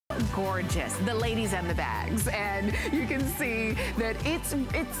gorgeous? The ladies and the bags. And you can see that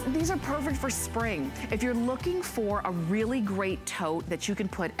these are perfect for spring. If you're looking for a really great tote that you can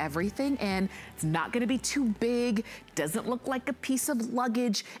put everything in, it's not gonna be too big, doesn't look like a piece of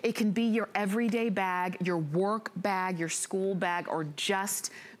luggage. It can be your everyday bag, your work bag, your school bag, or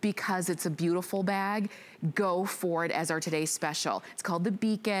just because it's a beautiful bag, go for it as our today's special. It's called the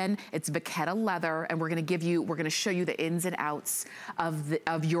Beacon. It's Vachetta leather, and we're gonna show you the ins and outs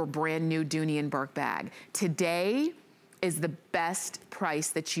of your brand new Dooney Bourke bag. Today is the best price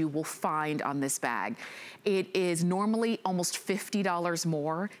that you will find on this bag. It is normally almost $50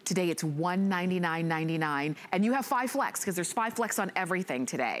 more. Today it's $199.99, and you have 5 flex, because there's 5 flex on everything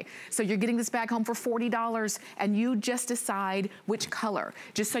today. So you're getting this bag home for $40, and you just decide which color.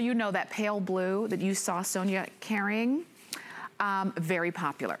 Just so you know, that pale blue that you saw Sonia carrying, very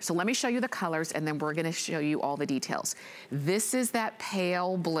popular. So let me show you the colors, and then we're gonna show you all the details. This is that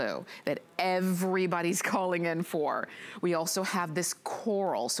pale blue that everybody's calling in for. We also have this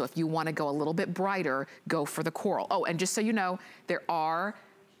coral, so if you wanna go a little bit brighter, go for the coral. Oh, and just so you know, there are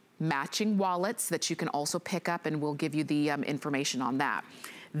matching wallets that you can also pick up, and we'll give you the information on that.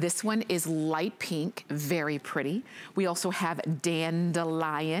 This one is light pink, very pretty. We also have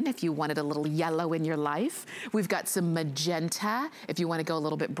dandelion, if you wanted a little yellow in your life. We've got some magenta, if you wanna go a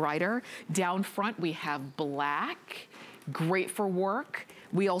little bit brighter. Down front, we have black, great for work.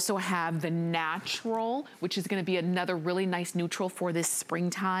 We also have the natural, which is gonna be another really nice neutral for this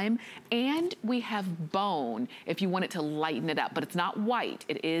springtime. And we have bone, if you want it to lighten it up, but it's not white.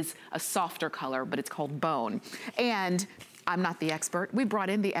 It is a softer color, but it's called bone. And I'm not the expert. We brought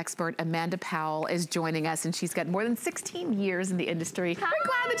in the expert. Amanda Powell is joining us, and she's got more than 16 years in the industry. Hi. We're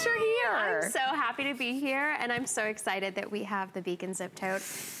glad that you're here. I'm so happy to be here, and I'm so excited that we have the Beacon Zip Tote.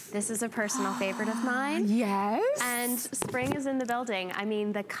 This is a personal favorite of mine. Yes. And spring is in the building. I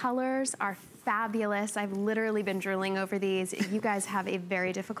mean, the colors are fabulous. I've literally been drooling over these. You guys have a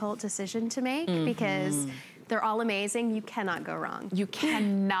very difficult decision to make because they're all amazing. You cannot go wrong. You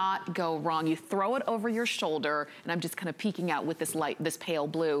cannot go wrong. You throw it over your shoulder, and I'm just kind of peeking out with this pale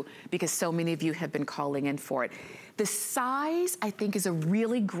blue because so many of you have been calling in for it. The size, I think, is a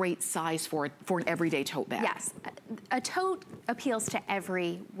really great size for an everyday tote bag. Yes, a tote appeals to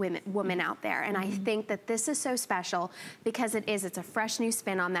every woman out there, and I think that this is so special because it's a fresh new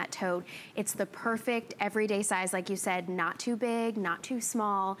spin on that tote. It's the perfect everyday size, like you said, not too big, not too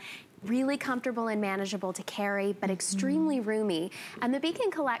small. Really comfortable and manageable to carry, but extremely roomy. And the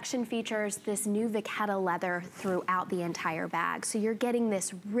Beacon collection features this new Vachetta leather throughout the entire bag. So you're getting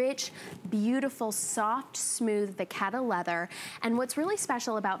this rich, beautiful, soft, smooth Vachetta leather. And what's really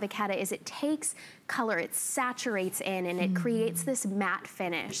special about Vachetta is it takes color, it saturates in, and it creates this matte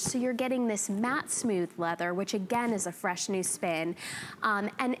finish. So you're getting this matte smooth leather, which again is a fresh new spin.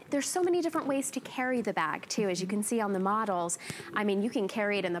 And there's so many different ways to carry the bag too, as you can see on the models. I mean, you can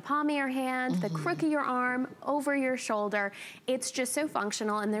carry it in the palm of your hand, the crook of your arm, over your shoulder. It's just so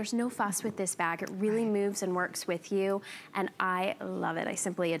functional, and there's no fuss with this bag. It really moves and works with you, and I love it. I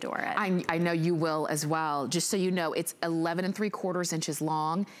simply adore it. I know you will as well. Just so you know, it's 11 3/4 inches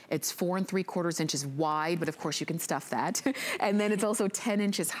long. It's 4 3/4 inches wide, but of course you can stuff that. And then it's also 10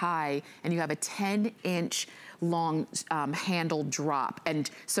 inches high, and you have a 10-inch long handle drop.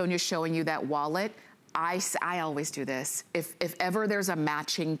 And Sonia's showing you that wallet. I always do this. If ever there's a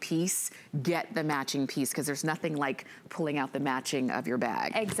matching piece, get the matching piece, because there's nothing like pulling out the matching of your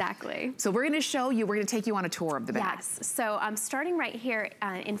bag. Exactly. So we're gonna show you, we're gonna take you on a tour of the bag. Yes, so I'm starting right here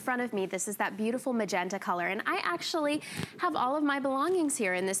in front of me. This is that beautiful magenta color, and I actually have all of my belongings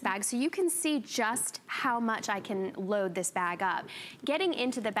here in this bag, so you can see just how much I can load this bag up. Getting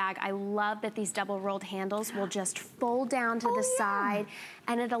into the bag, I love that these double-rolled handles will just fold down to the side,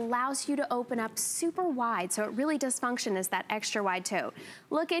 and it allows you to open up super wide, so it really does function as that extra wide tote.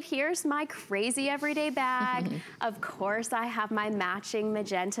 Look at, here's my crazy everyday bag. Of course, I have my matching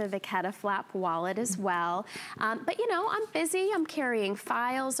magenta Vachetta flap wallet as well. But you know, I'm busy, I'm carrying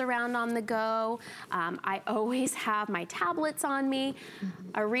files around on the go. I always have my tablets on me,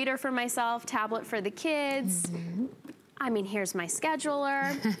 a reader for myself, tablet for the kids. I mean, here's my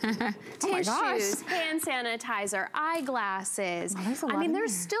scheduler, tissues, hand sanitizer, eyeglasses. I mean,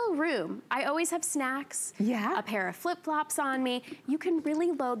 there's still room. I always have snacks, a pair of flip-flops on me. You can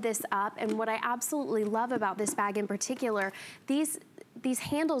really load this up, and what I absolutely love about this bag in particular, these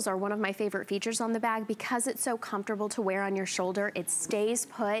handles are one of my favorite features on the bag because it's so comfortable to wear on your shoulder. It stays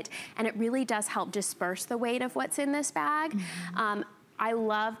put, and it really does help disperse the weight of what's in this bag. I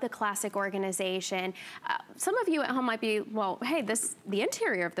love the classic organization. Some of you at home might be, well, hey, the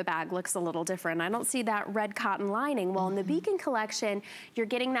interior of the bag looks a little different. I don't see that red cotton lining. Well, in the Beacon collection, you're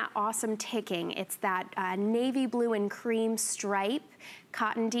getting that awesome ticking. It's that navy blue and cream stripe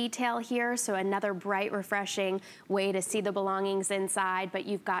cotton detail here, so another bright, refreshing way to see the belongings inside. But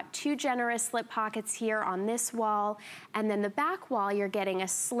you've got 2 generous slip pockets here on this wall, and then the back wall, you're getting a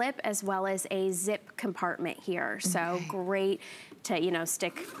slip as well as a zip compartment here. So great to, you know,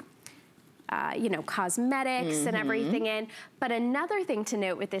 stick you know, cosmetics and everything in. But another thing to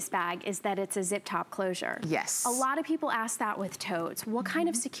note with this bag is that it's a zip top closure. Yes. A lot of people ask that with totes. What kind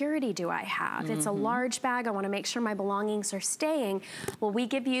of security do I have? It's a large bag. I want to make sure my belongings are staying. Well, we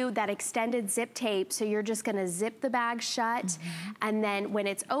give you that extended zip tape, so you're just going to zip the bag shut, and then when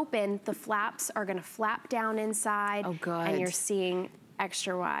it's open, the flaps are going to flap down inside. Oh, good. And you're seeing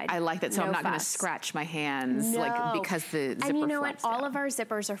extra wide. I like that, so no I'm not going to fuss. scratch my hands, like, because the zipper And you know what? flaps down. All of our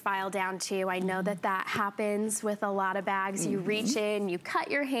zippers are filed down too. I know that that happens with a lot of bags. You reach in, you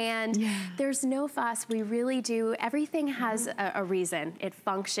cut your hand. There's no fuss. We really do. Everything has a reason. It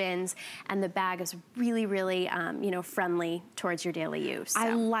functions, and the bag is really, really, you know, friendly towards your daily use. So.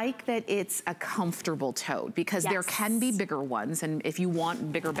 I like that it's a comfortable tote, because there can be bigger ones, and if you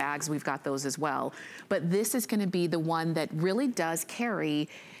want bigger bags, we've got those as well. But this is going to be the one that really does carry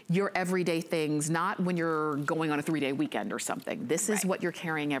your everyday things, not when you're going on a 3-day weekend or something. This is what you're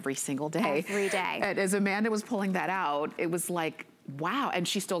carrying every single day. Every day. And as Amanda was pulling that out, it was like, wow, and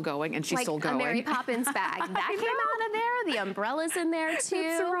she's still going, and she's still going. Like a Mary Poppins bag. That came out of there. The umbrella's in there too.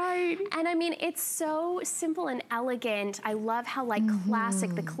 That's right. And I mean, it's so simple and elegant. I love how like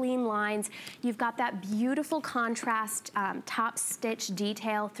classic, the clean lines. You've got that beautiful contrast top stitch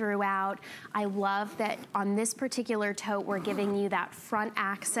detail throughout. I love that on this particular tote, we're giving you that front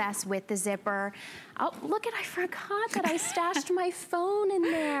access with the zipper. Oh, look I forgot that I stashed my phone in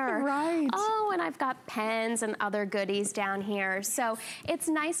there. Right. Oh, and I've got pens and other goodies down here. So it's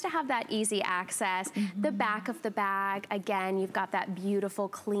nice to have that easy access. The back of the bag, again, you've got that beautiful,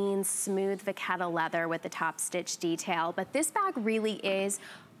 clean, smooth Vachetta leather with the top stitch detail. But this bag really is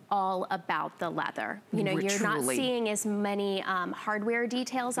all about the leather. You know, you're not seeing as many hardware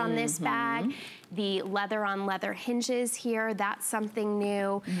details on this bag. The leather on leather hinges here, that's something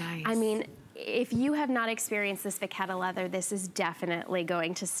new. Nice. I mean, if you have not experienced this Vachetta leather, this is definitely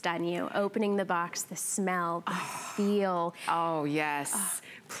going to stun you. Opening the box, the smell, the feel. Oh, yes.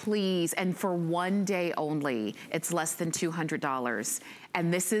 Please. And for one day only, it's less than $200.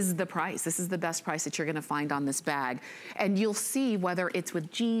 And this is the price. This is the best price that you're gonna find on this bag. And you'll see whether it's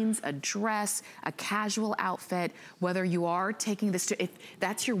with jeans, a dress, a casual outfit, whether you are taking this to, if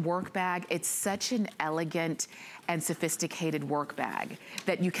that's your work bag, it's such an elegant and sophisticated work bag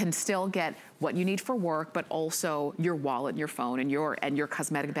that you can still get what you need for work, but also your wallet and your phone and your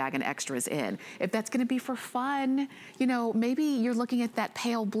cosmetic bag and extras in. If that's gonna be for fun, you know, maybe you're looking at that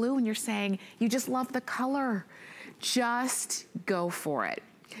pale blue and you're saying, you just love the color. Just go for it.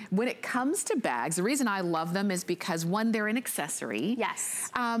 When it comes to bags, the reason I love them is because, one, they're an accessory. Yes.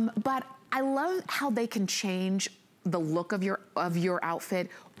 But I love how they can change the look of your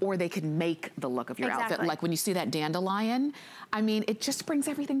outfit, or they can make the look of your outfit. Like when you see that dandelion, I mean, it just brings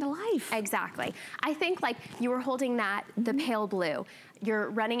everything to life. Exactly. I think like you were holding that, the pale blue.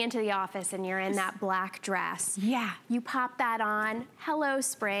 You're running into the office and you're in that black dress. Yeah. You pop that on. Hello,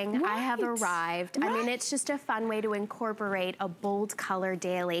 spring. I have arrived. I mean, it's just a fun way to incorporate a bold color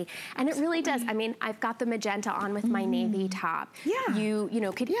daily. And it really does. I mean, I've got the magenta on with my navy top. Yeah. You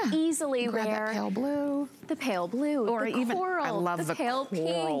know, could easily grab wear that pale blue. The pale blue. Or the even, coral, I love the pale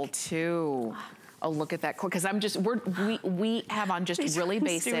coral pink. Too. Oh, look at that, because I'm just, we have on just really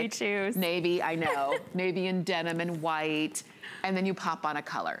basic navy, I know, navy and denim and white, and then you pop on a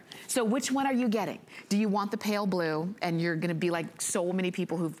color. So which one are you getting? Do you want the pale blue, and you're gonna be like so many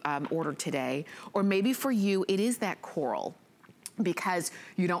people who've ordered today, or maybe for you, it is that coral, because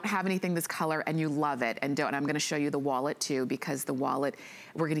you don't have anything this color and you love it, and I'm gonna show you the wallet too, because the wallet,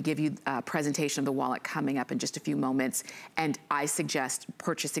 we're gonna give you a presentation of the wallet coming up in just a few moments, and I suggest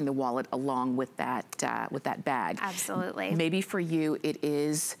purchasing the wallet along with that bag. Absolutely. Maybe for you, it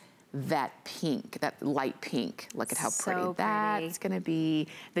is that pink, that light pink. Look at how pretty that's gonna be.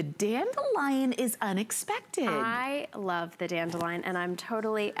 The dandelion is unexpected. I love the dandelion, and I'm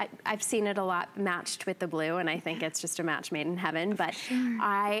totally, I've seen it a lot matched with the blue, and I think it's just a match made in heaven, but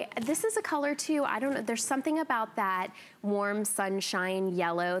this is a color too, I don't know, there's something about that warm sunshine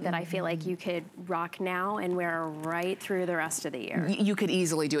yellow that I feel like you could rock now and wear right through the rest of the year. You could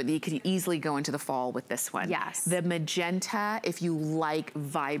easily do it. You could easily go into the fall with this one. Yes. The magenta, if you like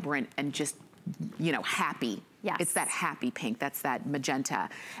vibrant and just, you know, happy, Yes. It's that happy pink, that's that magenta.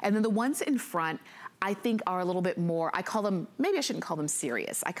 And then the ones in front, I think are a little bit more, I call them, maybe I shouldn't call them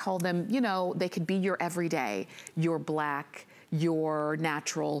serious. I call them, you know, they could be your everyday, your black, your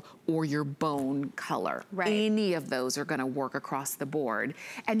natural, or your bone color. Right. Any of those are gonna work across the board.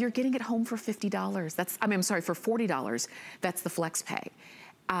 And you're getting it home for $50. That's, I mean, I'm sorry, for $40. That's the flex pay.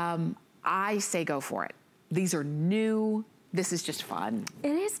 I say go for it. These are new. This is just fun. It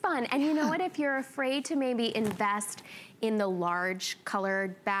is fun. And you know what? If you're afraid to maybe invest in the large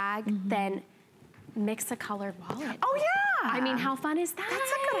colored bag, then mix a colored wallet. Oh yeah! I mean, how fun is that?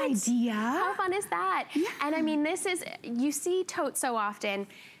 That's a good idea. How fun is that? Yeah. And I mean, this is, you see totes so often.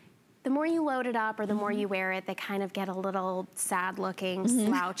 The more you load it up or the more you wear it, they kind of get a little sad looking,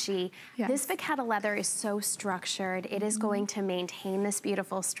 slouchy. Yes. This Vachetta leather is so structured. It is going to maintain this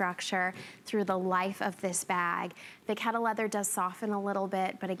beautiful structure through the life of this bag. Vachetta leather does soften a little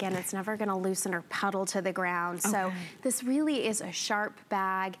bit, but again, it's never gonna loosen or puddle to the ground. So this really is a sharp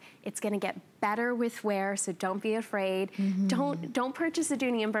bag. It's gonna get better with wear, so don't be afraid. Don't purchase a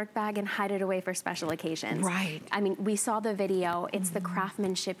Dooney Bourke bag and hide it away for special occasions. Right. I mean, we saw the video. It's the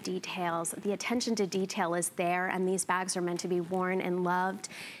craftsmanship details. The attention to detail is there, and these bags are meant to be worn and loved.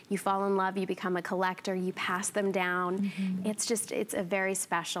 You fall in love, you become a collector, you pass them down. It's just, it's a very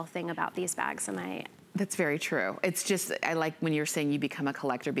special thing about these bags, and That's very true. It's just, I like when you're saying you become a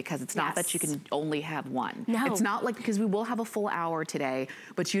collector, because it's not that you can only have one. No. It's not like, because we will have a full hour today,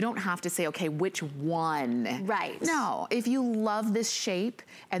 but you don't have to say, okay, which one? Right. No, if you love this shape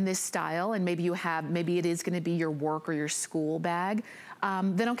and this style, and maybe you have, maybe it is gonna be your work or your school bag,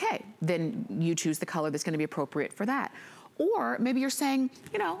 then okay, then you choose the color that's gonna be appropriate for that. Or maybe you're saying,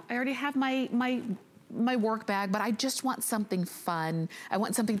 you know, I already have my work bag, but I just want something fun. I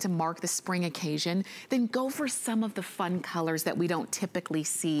want something to mark the spring occasion. Then go for some of the fun colors that we don't typically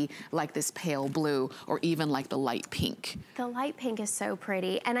see, like this pale blue or even like the light pink. The light pink is so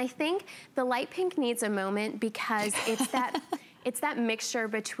pretty. And I think the light pink needs a moment because it's that, it's that mixture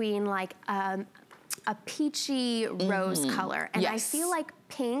between like a peachy rose color. And I feel like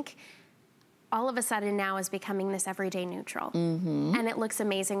pink, all of a sudden now is becoming this everyday neutral. And it looks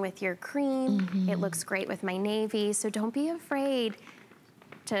amazing with your cream. It looks great with my navy. So don't be afraid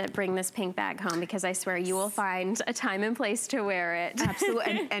to bring this pink bag home, because I swear you will find a time and place to wear it.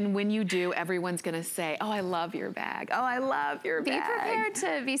 Absolutely. And when you do, everyone's gonna say, oh, I love your bag. Oh, I love your bag. Be prepared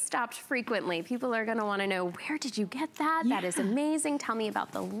to be stopped frequently. People are gonna wanna know, where did you get that? That is amazing. Tell me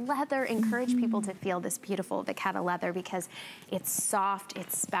about the leather. Encourage people to feel this beautiful Vachetta leather, because it's soft,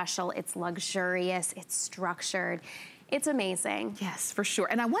 it's special, it's luxurious, it's structured. It's amazing. Yes, for sure.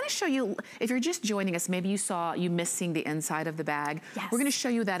 And I want to show you, if you're just joining us, maybe you missed seeing the inside of the bag. Yes. We're going to show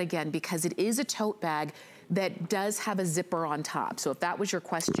you that again, because it is a tote bag that does have a zipper on top. So if that was your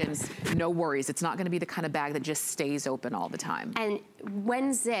question, no worries. It's not going to be the kind of bag that just stays open all the time. And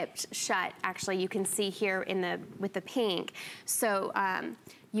when zipped shut, actually, you can see here with the pink. So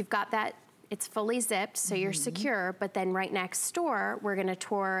you've got that. It's fully zipped, so you're secure, but then right next door, we're gonna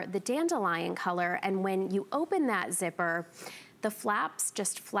tour the dandelion color, and when you open that zipper, the flaps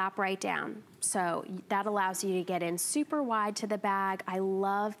just flap right down. So that allows you to get in super wide to the bag. I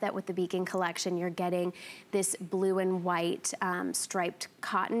love that with the Beacon collection, you're getting this blue and white striped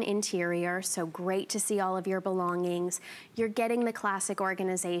cotton interior, so great to see all of your belongings. You're getting the classic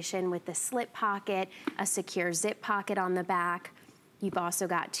organization with the slip pocket, a secure zip pocket on the back. You've also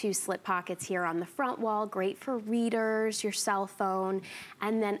got 2 slip pockets here on the front wall, great for readers, your cell phone,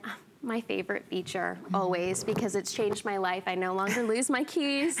 and then my favorite feature always, because it's changed my life. I no longer lose my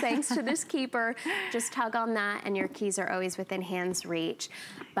keys thanks to this keeper. Just tug on that and your keys are always within hand's reach.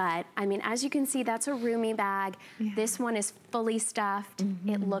 But I mean, as you can see, that's a roomy bag. This one is fully stuffed.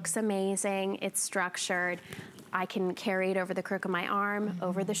 It looks amazing. It's structured. I can carry it over the crook of my arm,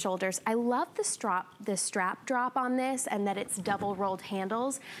 over the shoulders. I love the strap drop on this, and that it's double rolled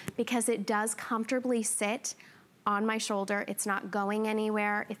handles, because it does comfortably sit on my shoulder. It's not going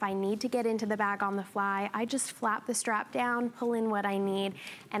anywhere. If I need to get into the bag on the fly, I just flap the strap down, pull in what I need,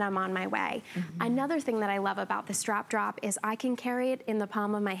 and I'm on my way. Another thing that I love about the strap drop is I can carry it in the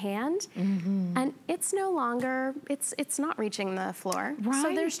palm of my hand, and it's no longer, it's not reaching the floor. Right.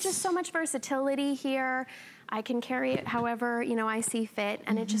 So there's just so much versatility here. I can carry it however, you know, I see fit,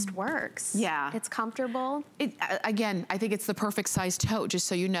 and it just works. Yeah. It's comfortable. Again, I think it's the perfect size tote, just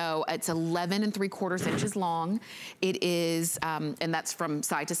so you know. It's 11 3/4 inches long. It is, and that's from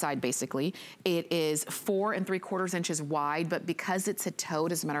side to side, basically. It is 4 3/4 inches wide, but because it's a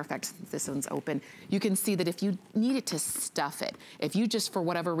tote, as a matter of fact, since this one's open, you can see that if you needed to stuff it, if you just, for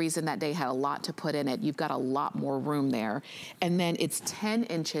whatever reason that day, had a lot to put in it, you've got a lot more room there. And then it's 10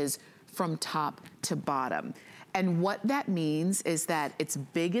 inches from top to bottom. And what that means is that it's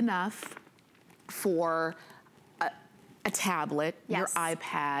big enough for a tablet, your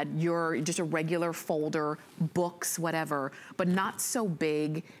iPad, your just a regular folder, books, whatever, but not so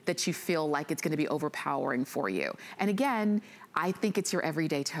big that you feel like it's gonna be overpowering for you. And again, I think it's your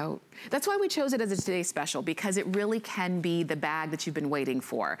everyday tote. That's why we chose it as a Today Special, because it really can be the bag that you've been waiting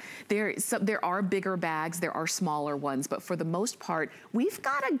for. There are bigger bags, there are smaller ones, but for the most part, we've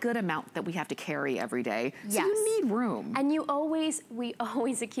got a good amount that we have to carry every day. So you need room. And we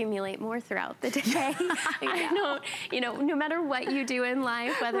always accumulate more throughout the day. I know, you know, no matter what you do in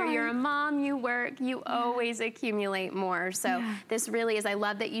life, whether you're a mom, you work, you always accumulate more. So this really is, I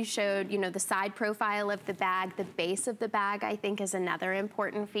love that you showed, you know, the side profile of the bag, the base of the bag, I think is another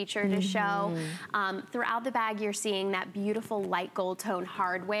important feature to show. Throughout the bag, you're seeing that beautiful light gold tone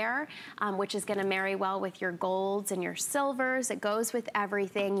hardware, which is gonna marry well with your golds and your silvers. It goes with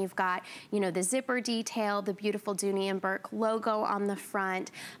everything. You've got, you know, the zipper detail, the beautiful Dooney Bourke logo on the front.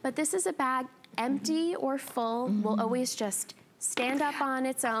 But this is a bag, empty or full, will always just stand up on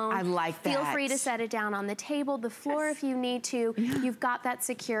its own. I like that. Feel free to set it down on the table, the floor if you need to. You've got that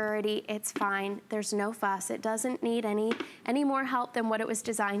security, it's fine. There's no fuss. It doesn't need any more help than what it was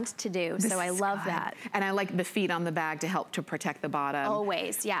designed to do. So I love that. And I like the feet on the bag to help to protect the bottom.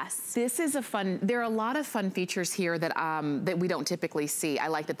 Always, yes. This is a fun, there are a lot of fun features here that that we don't typically see. I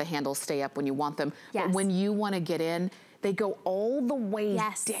like that the handles stay up when you want them. But when you want to get in, they go all the way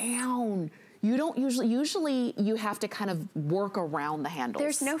down. You don't usually you have to kind of work around the handles.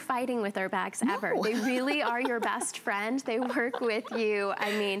 There's no fighting with our bags ever. They really are your best friend. They work with you.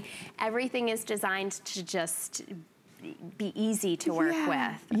 I mean, everything is designed to just be easy to work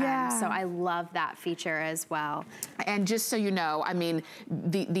with. So I love that feature as well. And just so you know, I mean,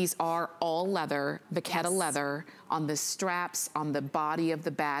 these are all leather, Vachetta leather, on the straps, on the body of the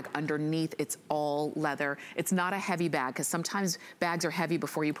bag, underneath, it's all leather. It's not a heavy bag, because sometimes bags are heavy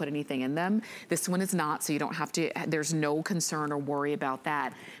before you put anything in them. This one is not, so you don't have to, there's no concern or worry about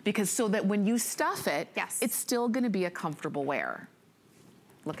that. Because so that when you stuff it, it's still gonna be a comfortable wear.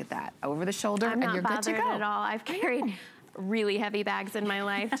 Look at that, over the shoulder, and you're good to go. I'm not bothered at all. I've carried really heavy bags in my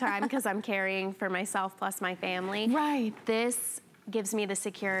lifetime because I'm carrying for myself plus my family. This gives me the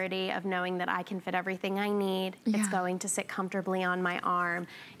security of knowing that I can fit everything I need. It's going to sit comfortably on my arm.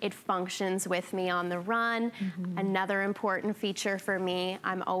 It functions with me on the run. Another important feature for me,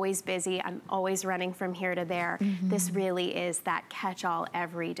 I'm always busy. I'm always running from here to there. This really is that catch-all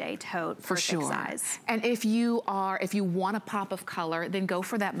everyday tote for sure. Size. And if you want a pop of color, then go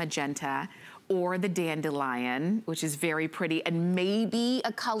for that magenta or the dandelion, which is very pretty, and maybe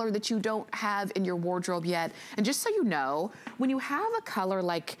a color that you don't have in your wardrobe yet. And just so you know, when you have a color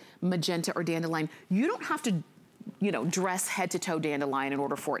like magenta or dandelion, you don't have to, you know, dress head to toe dandelion in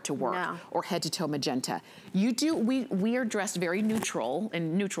order for it to work, or head to toe magenta. You do, we are dressed very neutral,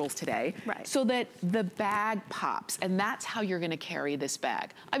 in neutrals today, so that the bag pops, and that's how you're gonna carry this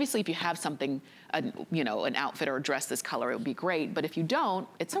bag. Obviously, if you have something, you know, an outfit or a dress this color, it would be great, but if you don't,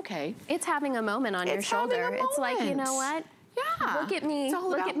 it's okay. It's having a moment on your shoulder. It's like, you know what? Look at me,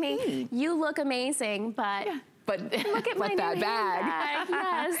 look at me. You look amazing, but but look at my that bag.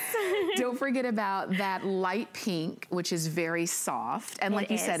 Yes. Don't forget about that light pink, which is very soft. And like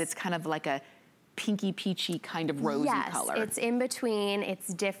you said, it's kind of like a pinky peachy kind of rosy color. It's in between,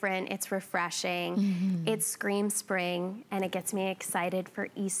 it's different, it's refreshing, it screams spring, and it gets me excited for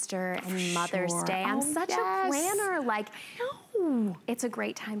Easter and Mother's Day. I'm such a planner, like, it's a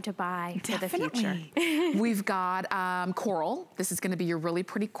great time to buy for the future. We've got coral. This is gonna be your really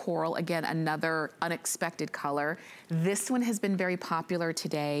pretty coral. Again, another unexpected color. This one has been very popular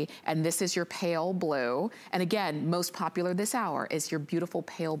today, and this is your pale blue. And again, most popular this hour is your beautiful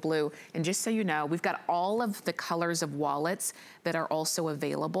pale blue. And just so you know, we've got all of the colors of wallets that are also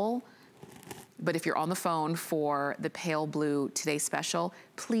available. But if you're on the phone for the pale blue Today Special,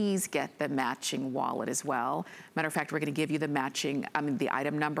 please get the matching wallet as well. Matter of fact, we're gonna give you the matching, the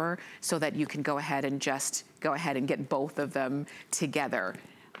item number, so that you can go ahead and just go ahead and get both of them together.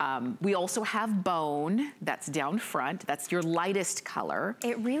 We also have bone, that's down front. That's your lightest color.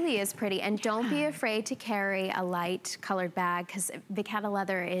 It really is pretty, and don't be afraid to carry a light colored bag, because Vachetta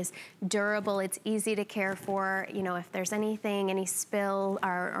leather is durable, it's easy to care for. You know, if there's anything, any spill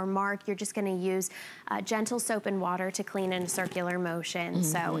or mark, you're just gonna use gentle soap and water to clean in a circular motion.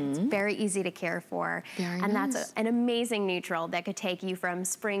 So it's very easy to care for. That's an amazing neutral that could take you from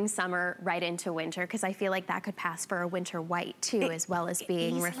spring, summer, right into winter, because I feel like that could pass for a winter white too, as well as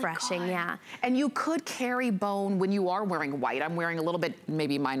being refreshing. refreshing, yeah. And you could carry bone when you are wearing white. I'm wearing a little bit,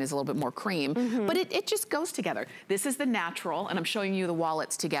 maybe mine is a little bit more cream, but it just goes together. This is the natural, and I'm showing you the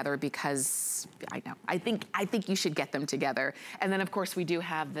wallets together because I know, I think you should get them together. And then of course we do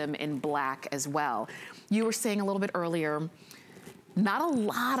have them in black as well. You were saying a little bit earlier, not a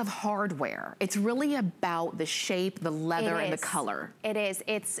lot of hardware. It's really about the shape, the leather, and the color. It is.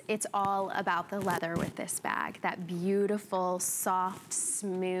 It's all about the leather with this bag. That beautiful, soft,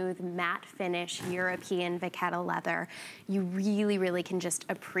 smooth, matte finish European Vachetta leather. You really, really can just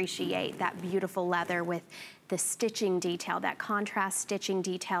appreciate that beautiful leather with the stitching detail, that contrast stitching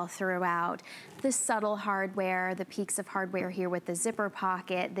detail throughout, the subtle hardware, the peaks of hardware here with the zipper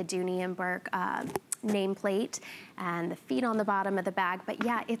pocket, the Dooney Bourke nameplate, and the feet on the bottom of the bag. But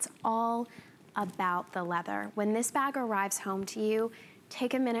yeah, it's all about the leather. When this bag arrives home to you,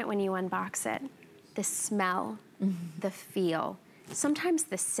 take a minute when you unbox it. The smell, the feel, sometimes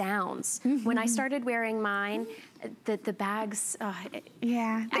the sounds. When I started wearing mine, the bags,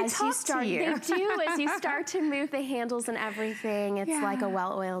 yeah, they talk to you. They do, as you start to move the handles and everything, it's like a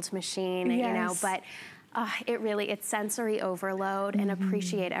well-oiled machine, you know, but it's sensory overload, and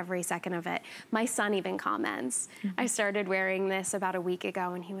appreciate every second of it. My son even comments. I started wearing this about a week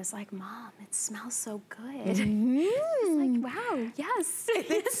ago, and he was like, "Mom, it smells so good." He's like, "Wow, yes."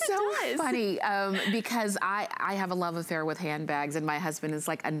 It's so funny because I have a love affair with handbags, and my husband is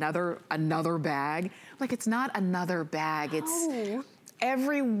like, another bag. Like, it's not another bag. It's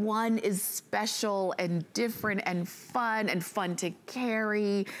everyone is special and different and fun to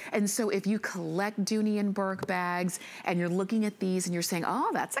carry. And so if you collect Dooney Bourke bags and you're looking at these and you're saying,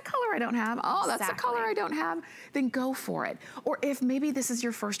 oh, that's a color I don't have. Oh, that's a color I don't have. Then go for it. Or if maybe this is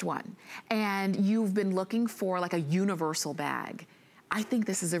your first one and you've been looking for like a universal bag, I think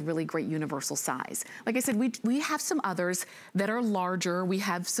this is a really great universal size. Like I said, we have some others that are larger. We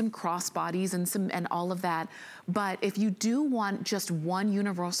have some crossbodies and all of that. But if you do want just one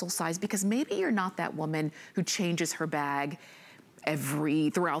universal size, because maybe you're not that woman who changes her bag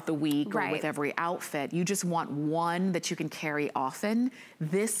throughout the week or with every outfit, you just want one that you can carry often,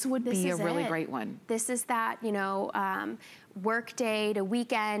 this would be a really great one. This is that, you know, work day to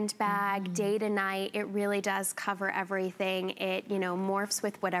weekend bag, day to night. It really does cover everything. It, you know, morphs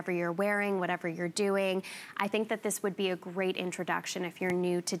with whatever you're wearing, whatever you're doing. I think that this would be a great introduction if you're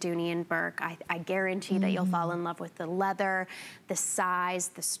new to Dooney Bourke. I guarantee that you'll fall in love with the leather, the size,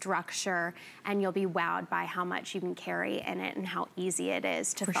 the structure, and you'll be wowed by how much you can carry in it and how easy it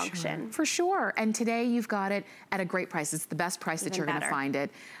is to function. For sure. And today you've got it at a great price. It's the best price that you're going to find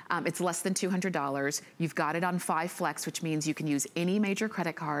it. It's less than $200. You've got it on 5 Flex, which means you can use any major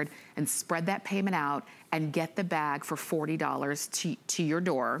credit card and spread that payment out and get the bag for $40 to your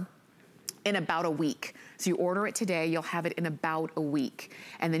door in about a week. So you order it today, you'll have it in about a week.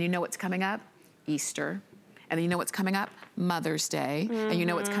 And then you know what's coming up? Easter. And then you know what's coming up? Mother's Day. And you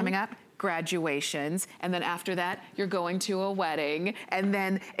know what's coming up? Graduations. And then after that, you're going to a wedding. And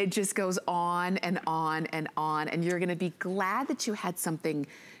then it just goes on and on and on. And you're gonna be glad that you had something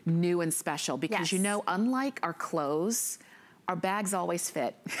new and special because you know, unlike our clothes, our bags always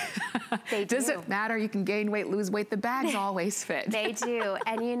fit. They do. Doesn't matter, you can gain weight, lose weight, the bags always fit. They do,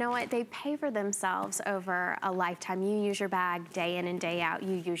 and you know what? They pay for themselves over a lifetime. You use your bag day in and day out.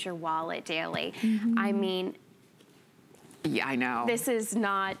 You use your wallet daily. I mean, yeah, I know. This is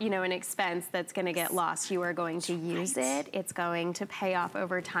not, you know, an expense that's going to get lost. You are going to use it. It's going to pay off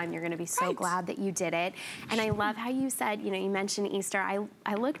over time. You're going to be so glad that you did it. And I love how you said, you know, you mentioned Easter.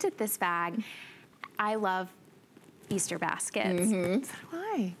 I looked at this bag. I love Easter baskets. So do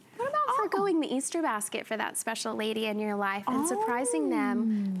I. What about forgoing the Easter basket for that special lady in your life and surprising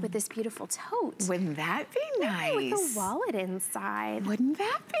them with this beautiful tote? Wouldn't that be nice? With a wallet inside. Wouldn't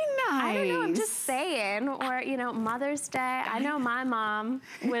that be nice? I don't know, I'm just saying. Or, you know, Mother's Day. I know my mom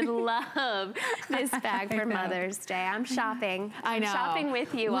would love this bag for Mother's Day. I'm shopping. I know. I'm shopping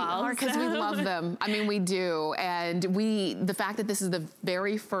with you all. Because we love them. I mean, we do. And the fact that this is the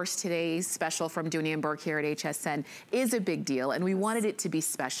very first today's special from Dooney Bourke here at HSN is a big deal. And we wanted it to be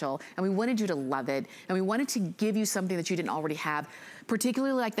special. And we wanted you to love it. And we wanted to give you something that you didn't already have,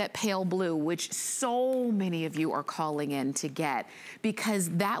 particularly like that pale blue, which so many of you are calling in to get, because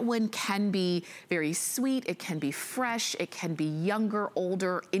that one can be very sweet. It can be fresh. It can be younger,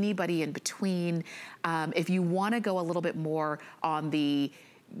 older, anybody in between. If you want to go a little bit more on the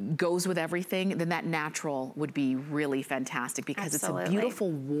goes with everything, then that natural would be really fantastic because it's a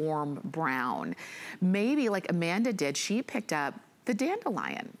beautiful warm brown. Maybe like Amanda did, she picked up the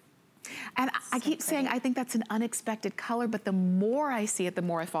dandelion. And I keep saying, I think that's an unexpected color, but the more I see it, the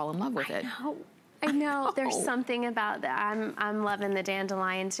more I fall in love with it. I know. I know, there's something about that. I'm loving the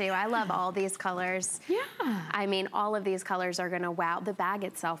dandelion too. I love all these colors. Yeah. I mean, all of these colors are gonna wow. The bag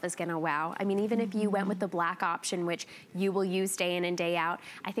itself is gonna wow. I mean, even if you went with the black option, which you will use day in and day out,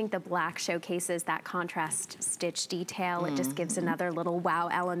 I think the black showcases that contrast stitch detail. It just gives another little wow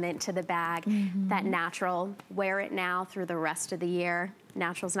element to the bag. That natural, wear it now through the rest of the year.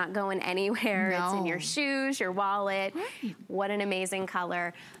 Natural's not going anywhere. No. It's in your shoes, your wallet. Right. What an amazing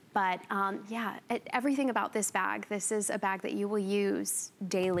color. But yeah, everything about this bag, this is a bag that you will use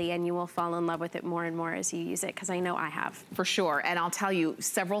daily and you will fall in love with it more and more as you use it, because I know I have. For sure, and I'll tell you,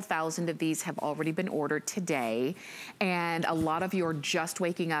 several thousand of these have already been ordered today, and a lot of you are just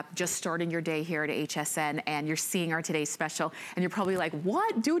waking up, just starting your day here at HSN, and you're seeing our today's special, and you're probably like,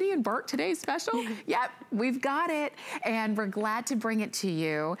 what, Dooney and Bourke today's special? Yep, we've got it, and we're glad to bring it to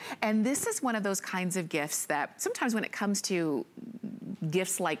you. And this is one of those kinds of gifts that sometimes when it comes to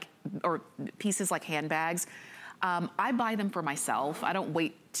gifts like, or pieces like handbags, I buy them for myself. I don't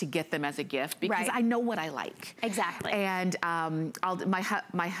wait to get them as a gift because I know what I like. Exactly. And my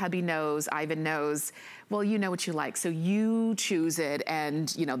hubby knows, Ivan knows, well, you know what you like, so you choose it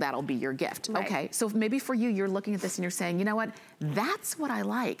and you know that'll be your gift. Right. Okay, so maybe for you, you're looking at this and you're saying, you know what, that's what I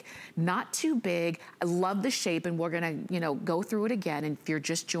like. Not too big, I love the shape, and we're gonna, you know, go through it again, and if you're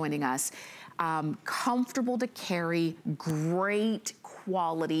just joining us, comfortable to carry, great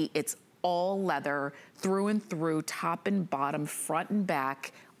quality. It's all leather through and through, top and bottom, front and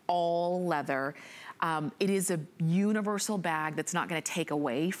back, all leather. It is a universal bag that's not gonna take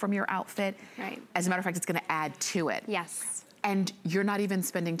away from your outfit. Right. As a matter of fact, it's gonna add to it. Yes. And you're not even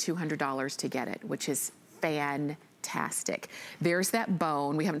spending $200 to get it, which is fantastic. There's that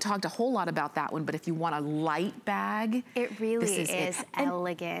bone. We haven't talked a whole lot about that one, but if you want a light bag, it really is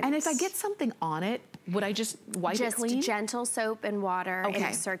elegant. And if I get something on it, would I just wipe it clean? Just gentle soap and water in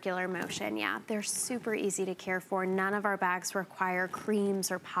Okay. a circular motion. Yeah, they're super easy to care for. None of our bags require creams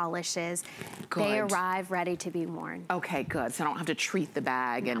or polishes. Good. They arrive ready to be worn. Okay, good. So I don't have to treat the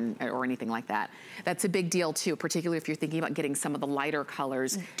bag or anything like that. That's a big deal too, particularly if you're thinking about getting some of the lighter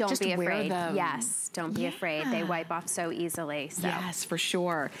colors. Don't just be wear afraid. them. Yes, don't be afraid. They wipe off so easily. So. Yes, for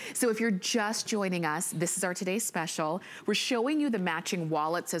sure. So if you're just joining us, this is our today's special. We're showing you the matching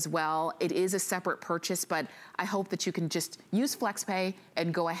wallets as well. It is a separate purchase, but I hope that you can just use FlexPay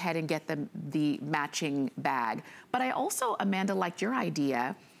and go ahead and get the matching bag. But I also, Amanda, liked your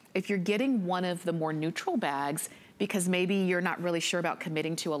idea. If you're getting one of the more neutral bags, because maybe you're not really sure about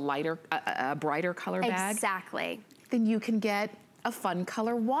committing to a lighter, a brighter color bag. Exactly. Then you can get a fun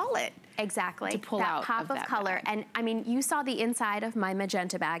color wallet. Exactly. To pull that out pop of color. bag. And I mean, you saw the inside of my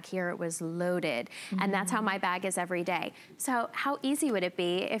magenta bag here. It was loaded. And that's how my bag is every day. So how easy would it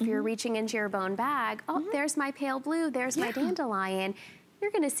be if you're reaching into your bone bag, oh, there's my pale blue, there's my dandelion. You're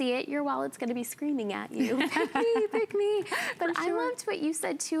gonna see it, your wallet's gonna be screaming at you. Pick me, pick me. But I loved what you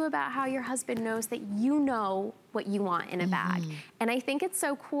said too about how your husband knows that you know what you want in a bag. And I think it's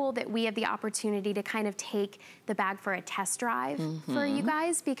so cool that we have the opportunity to kind of take the bag for a test drive for you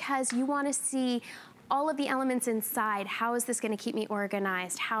guys, because you wanna see all of the elements inside. How is this gonna keep me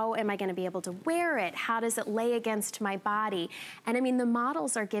organized? How am I gonna be able to wear it? How does it lay against my body? And I mean, the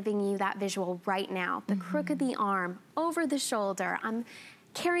models are giving you that visual right now. The crook of the arm, over the shoulder. I'm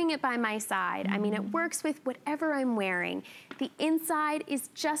carrying it by my side. I mean, it works with whatever I'm wearing. The inside is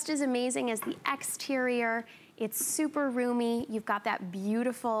just as amazing as the exterior. It's super roomy. You've got that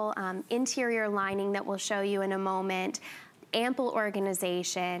beautiful interior lining that we'll show you in a moment. Ample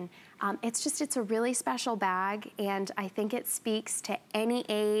organization. It's a really special bag, and I think it speaks to any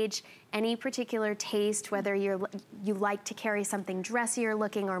age, any particular taste, whether you like to carry something dressier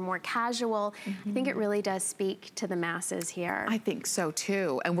looking or more casual. I think it really does speak to the masses here. I think so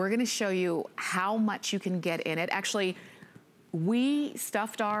too. And we're gonna show you how much you can get in it. Actually, we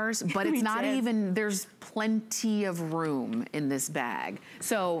stuffed ours, but it's not even, there's plenty of room in this bag.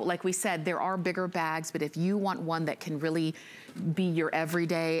 So like we said, there are bigger bags, but if you want one that can really be your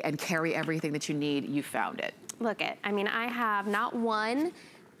everyday and carry everything that you need, you found it. Look it, I mean, I have not one,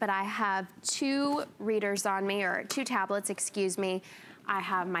 but I have two readers on me, or two tablets, excuse me. I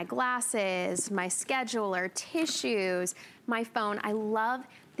have my glasses, my scheduler, tissues, my phone. I love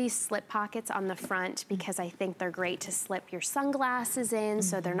these slip pockets on the front because I think they're great to slip your sunglasses in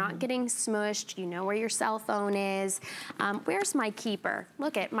so they're not getting smushed. You know where your cell phone is. Where's my keeper?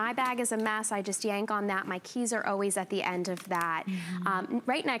 Look it, my bag is a mess. I just yank on that. My keys are always at the end of that.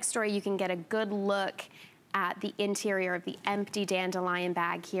 Right next door, you can get a good look at the interior of the empty dandelion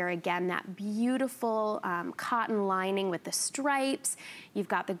bag here. Again, that beautiful cotton lining with the stripes. You've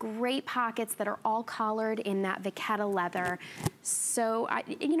got the great pockets that are all collared in that Vachetta leather. So,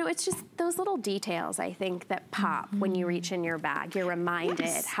 you know, it's just those little details, I think, that pop when you reach in your bag. You're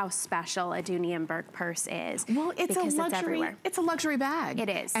reminded how special a Dooney Bourke purse is. Well, it's a luxury. It's a luxury bag. It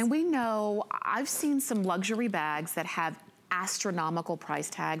is. And we know, I've seen some luxury bags that have astronomical price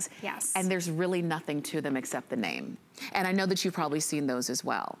tags. Yes. And there's really nothing to them except the name. And I know that you've probably seen those as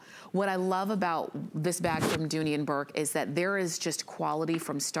well. What I love about this bag from Dooney Bourke is that there is just quality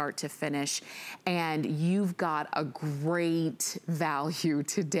from start to finish, and you've got a great value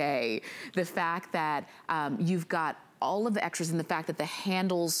today. The fact that you've got all of the extras, and the fact that the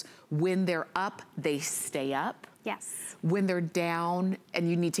handles, when they're up, they stay up. Yes. When they're down and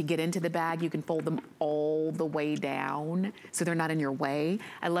you need to get into the bag, you can fold them all the way down so they're not in your way.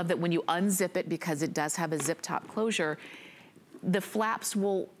 I love that when you unzip it, because it does have a zip top closure, the flaps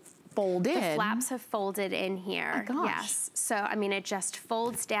will fold in. The flaps have folded in here. Oh my gosh. Yes. So, I mean, it just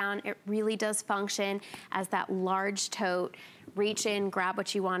folds down. It really does function as that large tote. Reach in, grab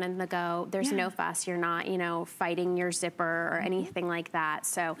what you want on the go. There's no fuss. You're not, you know, fighting your zipper or anything like that.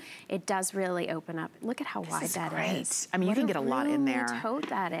 So it does really open up. Look at how wide that is. I mean, you can get a lot in there. What a tote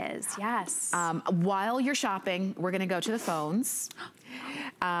that is. Yes. While you're shopping, we're gonna go to the phones.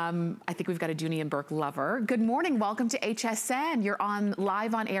 I think we've got a Dooney Bourke lover. Good morning, welcome to HSN. You're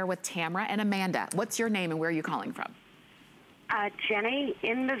live on air with Tamara and Amanda. What's your name and where are you calling from? Jenny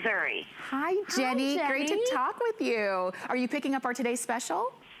in Missouri. Hi, Jenny. Hi, Jenny. Great to talk with you. Are you picking up our today's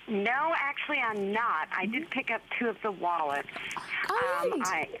special? No, actually I'm not. I did pick up 2 of the wallets.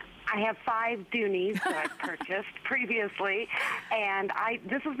 I have 5 Dooneys that I've purchased previously, and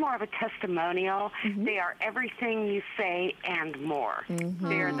this is more of a testimonial. They are everything you say and more.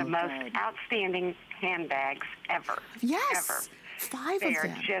 They are the most outstanding handbags ever. Yes, ever. 5 of them. them. They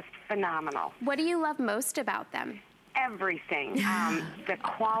are just phenomenal. What do you love most about them? Everything. The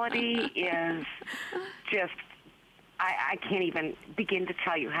quality is just, I can't even begin to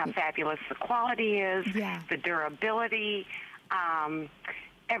tell you how fabulous the quality is, the durability,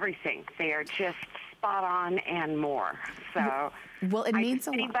 everything. They are just spot on and more. So, well, it means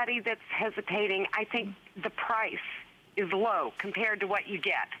a lot. Anybody that's hesitating, I think the price is low compared to what you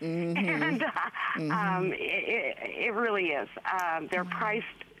get. And it really is. They're priced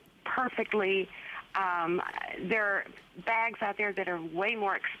perfectly. There are bags out there that are way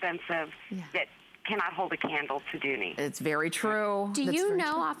more expensive that cannot hold a candle to Dooney. It's very true. Do you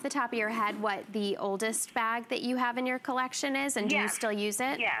know off the top of your head what the oldest bag that you have in your collection is, and do you still use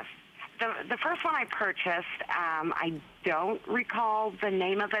it? Yes. The first one I purchased, I don't recall the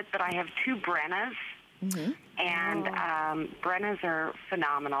name of it, but I have 2 Brennas. And Brennas are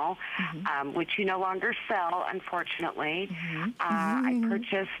phenomenal, which you no longer sell, unfortunately. I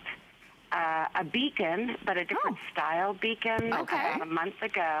purchased a beacon, but a different style beacon about a month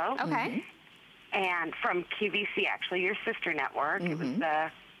ago. And from QVC, actually, your sister network. It was the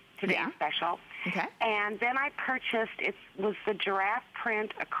Today special. And then I purchased, it was the giraffe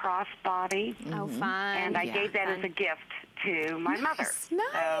print, a crossbody. Oh, fun. And I gave that as a gift to my mother.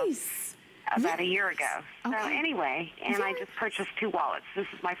 Nice. So, about a year ago. So anyway, and I just purchased 2 wallets. This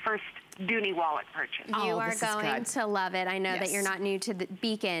is my first Dooney wallet purchase. You are going to love it. I know that you're not new to the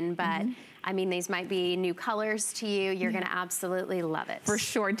beacon, but I mean, these might be new colors to you. You're going to absolutely love it. For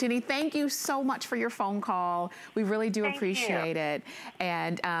sure. Jenny, thank you so much for your phone call. We really do appreciate it.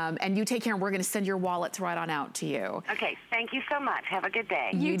 And you take care, and we're going to send your wallets right on out to you. Okay, thank you so much. Have a good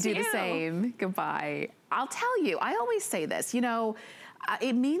day. You do the same. Goodbye. I'll tell you, I always say this, you know,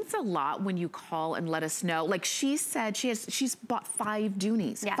 it means a lot when you call and let us know. Like she said, she's bought 5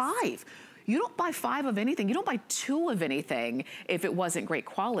 Dooneys. 5. You don't buy 5 of anything. You don't buy 2 of anything if it wasn't great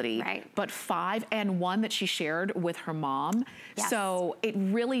quality. But 5, and 1 that she shared with her mom. So it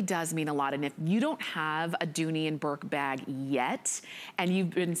really does mean a lot. And if you don't have a Dooney Bourke bag yet, and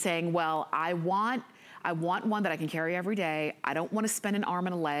you've been saying, well, I want one that I can carry every day. I don't want to spend an arm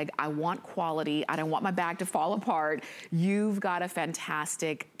and a leg. I want quality. I don't want my bag to fall apart. You've got a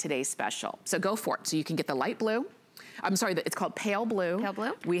fantastic today's special. So go for it. So you can get the light blue. I'm sorry, it's called pale blue. Pale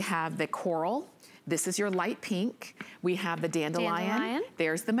blue. We have the coral. This is your light pink. We have the dandelion.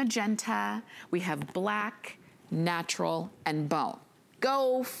 There's the magenta. We have black, natural, and bone.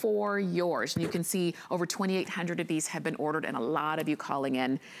 Go for yours. And you can see over 2,800 of these have been ordered, and a lot of you calling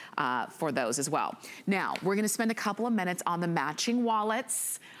in for those as well. Now, we're gonna spend a couple of minutes on the matching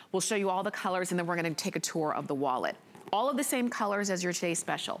wallets. We'll show you all the colors, and then we're gonna take a tour of the wallet. All of the same colors as your today's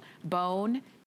special. Bone,